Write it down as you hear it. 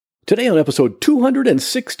Today on episode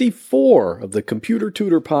 264 of the Computer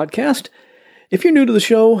Tutor Podcast. If you're new to the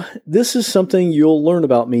show, this is something you'll learn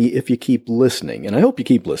about me if you keep listening, and I hope you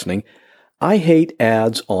keep listening. I hate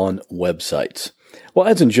ads on websites. Well,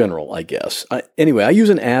 ads in general, I guess. I use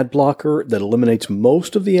an ad blocker that eliminates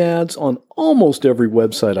most of the ads on almost every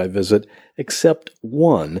website I visit, except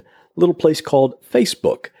one little place called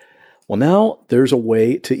Facebook. Well, now there's a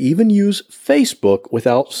way to even use Facebook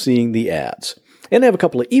without seeing the ads. And I have a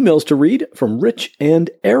couple of emails to read from Rich and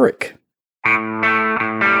Eric.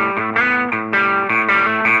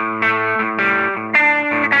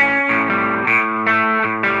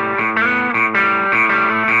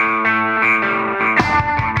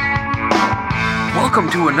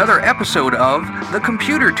 Welcome to another episode of The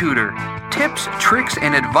Computer Tutor. Tips, tricks,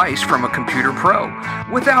 and advice from a computer pro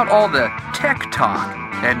without all the tech talk.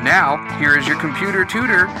 And now, here is your computer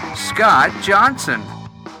tutor, Scott Johnson.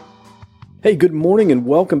 Hey, good morning and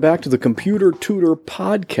welcome back to the Computer Tutor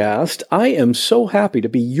Podcast. I am so happy to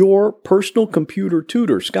be your personal computer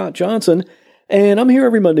tutor, Scott Johnson, and I'm here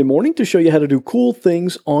every Monday morning to show you how to do cool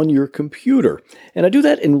things on your computer. And I do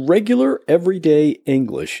that in regular, everyday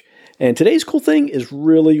English. And today's cool thing is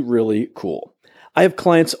really, really cool. I have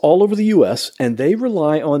clients all over the U.S., and they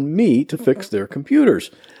rely on me to fix their computers.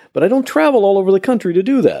 But I don't travel all over the country to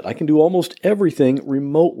do that. I can do almost everything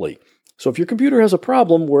remotely. So if your computer has a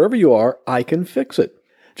problem wherever you are, I can fix it.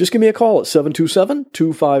 Just give me a call at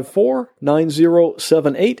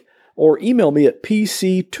 727-254-9078 or email me at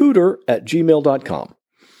pctutor@gmail.com.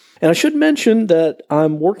 And I should mention that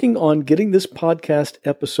I'm working on getting this podcast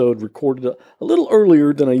episode recorded a little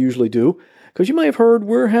earlier than I usually do, because you might have heard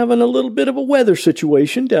we're having a little bit of a weather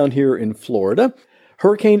situation down here in Florida.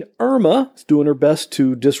 Hurricane Irma is doing her best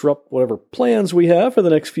to disrupt whatever plans we have for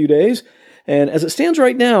the next few days. And as it stands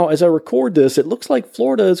right now, as I record this, it looks like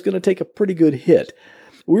Florida is going to take a pretty good hit.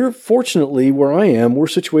 We're fortunately, where I am, we're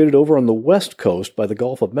situated over on the west coast by the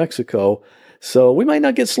Gulf of Mexico, so we might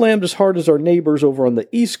not get slammed as hard as our neighbors over on the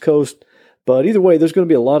east coast, but either way, there's going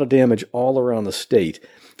to be a lot of damage all around the state.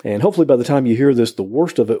 And hopefully by the time you hear this, the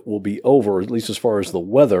worst of it will be over, at least as far as the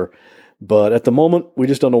weather. But at the moment, we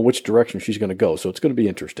just don't know which direction she's going to go, so it's going to be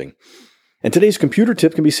interesting. And today's computer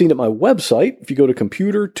tip can be seen at my website if you go to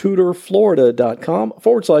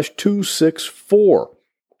computertutorflorida.com/264.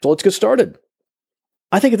 So let's get started.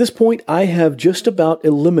 I think at this point I have just about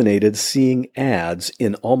eliminated seeing ads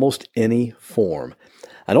in almost any form.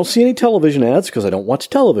 I don't see any television ads because I don't watch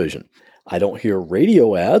television. I don't hear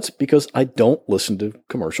radio ads because I don't listen to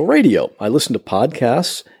commercial radio. I listen to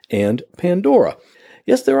podcasts and Pandora.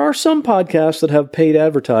 Yes, there are some podcasts that have paid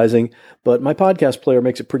advertising, but my podcast player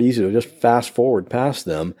makes it pretty easy to just fast forward past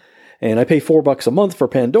them. And I pay $4 a month for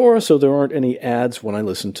Pandora, so there aren't any ads when I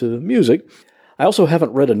listen to music. I also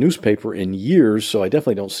haven't read a newspaper in years, so I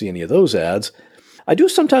definitely don't see any of those ads. I do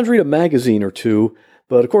sometimes read a magazine or two,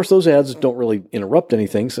 but of course those ads don't really interrupt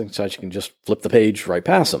anything, since I can just flip the page right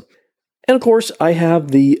past them. And of course, I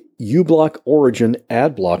have the uBlock Origin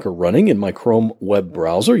ad blocker running in my Chrome web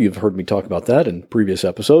browser. You've heard me talk about that in previous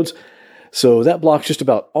episodes. So that blocks just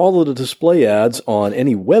about all of the display ads on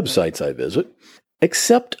any websites I visit,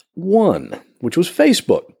 except one, which was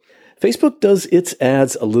Facebook. Facebook does its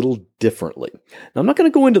ads a little differently. Now, I'm not going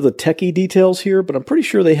to go into the techie details here, but I'm pretty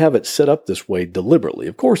sure they have it set up this way deliberately.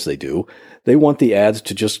 Of course they do. They want the ads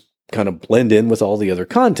to just kind of blend in with all the other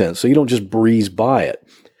content, so you don't just breeze by it.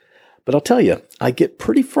 But I'll tell you, I get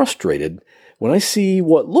pretty frustrated when I see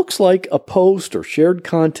what looks like a post or shared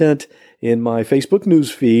content in my Facebook news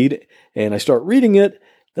feed, and I start reading it,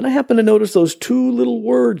 then I happen to notice those two little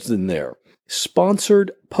words in there,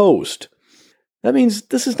 sponsored post. That means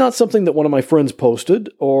this is not something that one of my friends posted,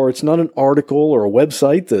 or it's not an article or a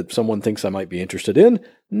website that someone thinks I might be interested in.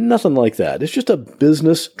 Nothing like that. It's just a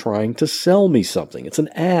business trying to sell me something. It's an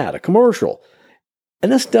ad, a commercial.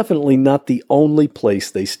 And that's definitely not the only place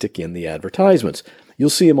they stick in the advertisements. You'll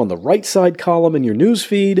see them on the right side column in your news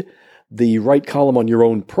feed, the right column on your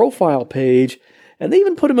own profile page, and they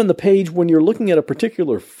even put them on the page when you're looking at a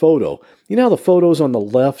particular photo. You know how the photo's on the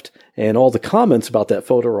left and all the comments about that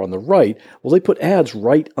photo are on the right? Well, they put ads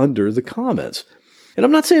right under the comments. And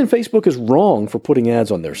I'm not saying Facebook is wrong for putting ads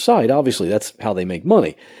on their site. Obviously, that's how they make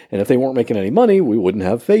money. And if they weren't making any money, we wouldn't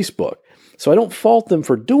have Facebook. So I don't fault them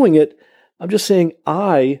for doing it. I'm just saying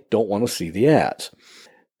I don't want to see the ads.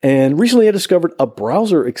 And recently I discovered a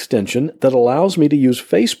browser extension that allows me to use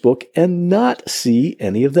Facebook and not see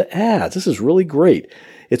any of the ads. This is really great.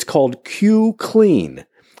 It's called QClean.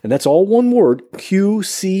 And that's all one word,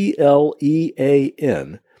 QCLEAN.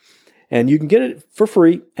 And you can get it for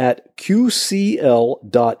free at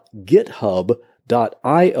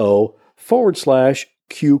qcl.github.io/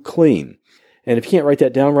 QClean. And if you can't write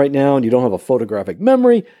that down right now and you don't have a photographic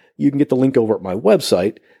memory, you can get the link over at my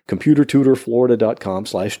website,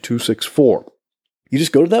 computertutorflorida.com/264. You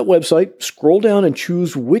just go to that website, scroll down, and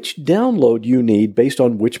choose which download you need based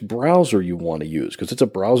on which browser you want to use, because it's a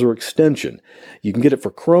browser extension. You can get it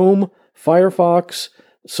for Chrome, Firefox,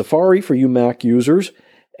 Safari for you Mac users,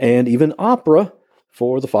 and even Opera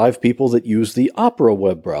for the 5 people that use the Opera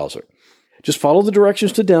web browser. Just follow the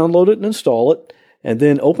directions to download it and install it, and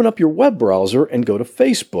then open up your web browser and go to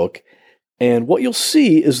Facebook, and what you'll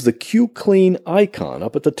see is the QClean icon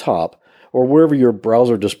up at the top, or wherever your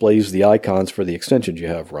browser displays the icons for the extensions you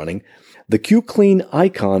have running. The QClean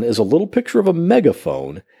icon is a little picture of a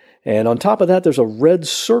megaphone, and on top of that there's a red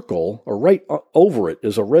circle, or right over it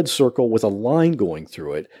is a red circle with a line going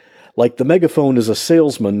through it. Like the megaphone is a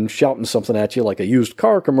salesman shouting something at you like a used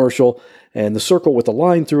car commercial, and the circle with the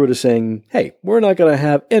line through it is saying, hey, we're not going to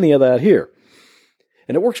have any of that here.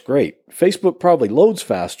 And it works great. Facebook probably loads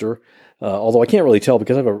faster, although I can't really tell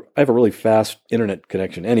because I have a really fast internet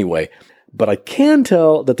connection anyway. But I can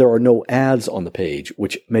tell that there are no ads on the page,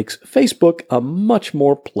 which makes Facebook a much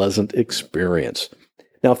more pleasant experience.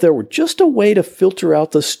 Now, if there were just a way to filter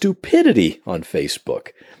out the stupidity on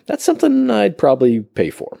Facebook, that's something I'd probably pay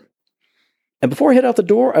for. And before I head out the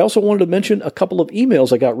door, I also wanted to mention a couple of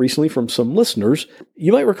emails I got recently from some listeners.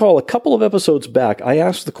 You might recall a couple of episodes back, I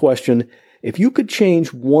asked the question, if you could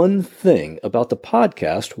change one thing about the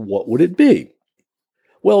podcast, what would it be?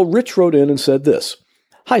 Well, Rich wrote in and said this.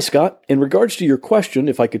 Hi, Scott. In regards to your question,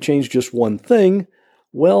 if I could change just one thing,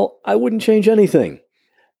 well, I wouldn't change anything.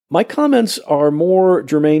 My comments are more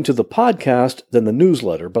germane to the podcast than the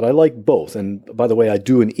newsletter, but I like both. And by the way, I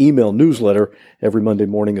do an email newsletter every Monday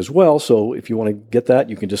morning as well, so if you want to get that,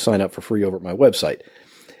 you can just sign up for free over at my website.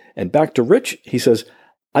 And back to Rich, he says,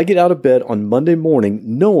 I get out of bed on Monday morning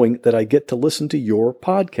knowing that I get to listen to your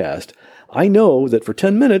podcast. I know that for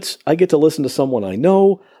 10 minutes, I get to listen to someone I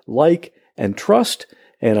know, like, and trust,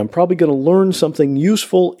 and I'm probably going to learn something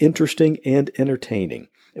useful, interesting, and entertaining.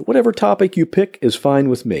 Whatever topic you pick is fine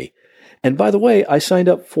with me. And by the way, I signed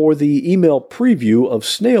up for the email preview of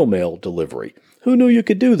snail mail delivery. Who knew you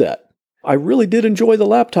could do that? I really did enjoy the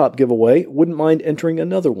laptop giveaway. Wouldn't mind entering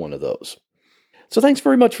another one of those. So thanks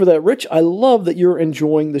very much for that, Rich. I love that you're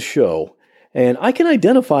enjoying the show. And I can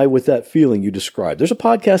identify with that feeling you described. There's a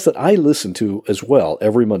podcast that I listen to as well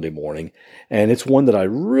every Monday morning, and it's one that I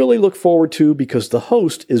really look forward to because the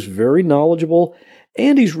host is very knowledgeable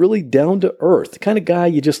and he's really down to earth, the kind of guy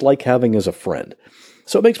you just like having as a friend.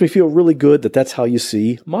 So it makes me feel really good that that's how you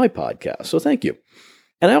see my podcast. So thank you.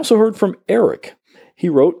 And I also heard from Eric. He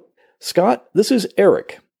wrote, Scott, this is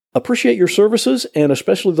Eric. Appreciate your services and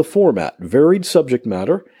especially the format, varied subject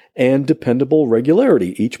matter, and dependable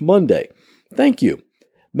regularity each Monday. Thank you.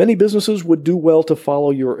 Many businesses would do well to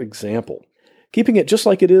follow your example. Keeping it just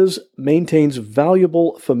like it is maintains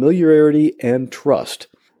valuable familiarity and trust.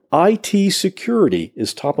 IT security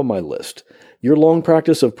is top of my list. Your long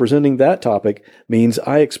practice of presenting that topic means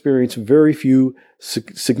I experience very few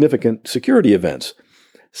significant security events.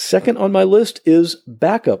 Second on my list is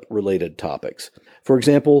backup-related topics. For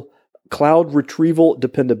example, cloud retrieval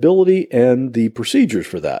dependability and the procedures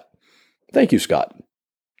for that. Thank you, Scott.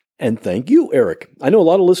 And thank you, Eric. I know a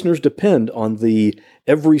lot of listeners depend on the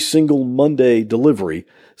every single Monday delivery,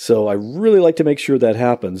 so I really like to make sure that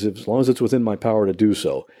happens as long as it's within my power to do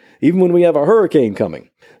so, even when we have a hurricane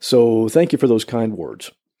coming. So thank you for those kind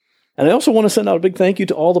words. And I also want to send out a big thank you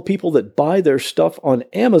to all the people that buy their stuff on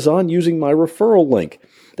Amazon using my referral link.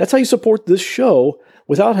 That's how you support this show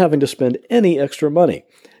without having to spend any extra money.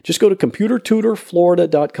 Just go to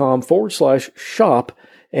computertutorflorida.com/shop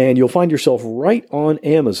and you'll find yourself right on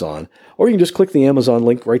Amazon. Or you can just click the Amazon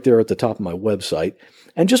link right there at the top of my website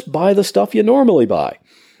and just buy the stuff you normally buy.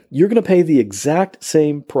 You're going to pay the exact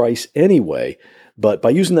same price anyway, but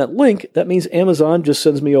by using that link, that means Amazon just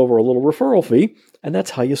sends me over a little referral fee, and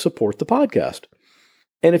that's how you support the podcast.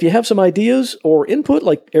 And if you have some ideas or input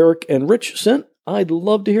like Eric and Rich sent, I'd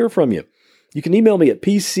love to hear from you. You can email me at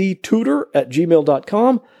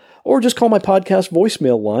pctutor@gmail.com or just call my podcast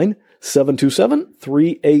voicemail line,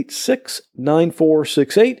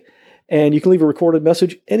 727-386-9468, and you can leave a recorded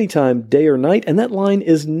message anytime, day or night, and that line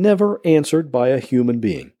is never answered by a human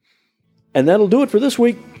being. And that'll do it for this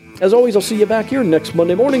week. As always, I'll see you back here next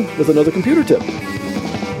Monday morning with another computer tip.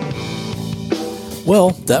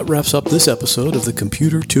 Well, that wraps up this episode of the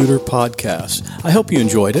Computer Tutor Podcast. I hope you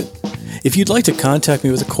enjoyed it. If you'd like to contact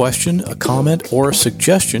me with a question, a comment, or a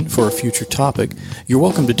suggestion for a future topic, you're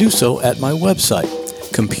welcome to do so at my website,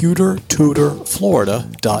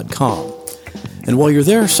 computertutorflorida.com. And while you're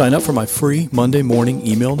there, sign up for my free Monday morning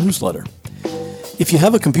email newsletter. If you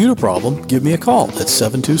have a computer problem, give me a call at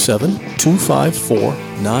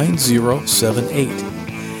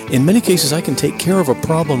 727-254-9078. In many cases, I can take care of a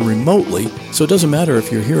problem remotely, so it doesn't matter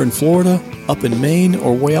if you're here in Florida, up in Maine,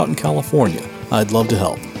 or way out in California. I'd love to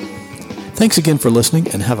help. Thanks again for listening,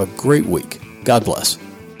 and have a great week. God bless.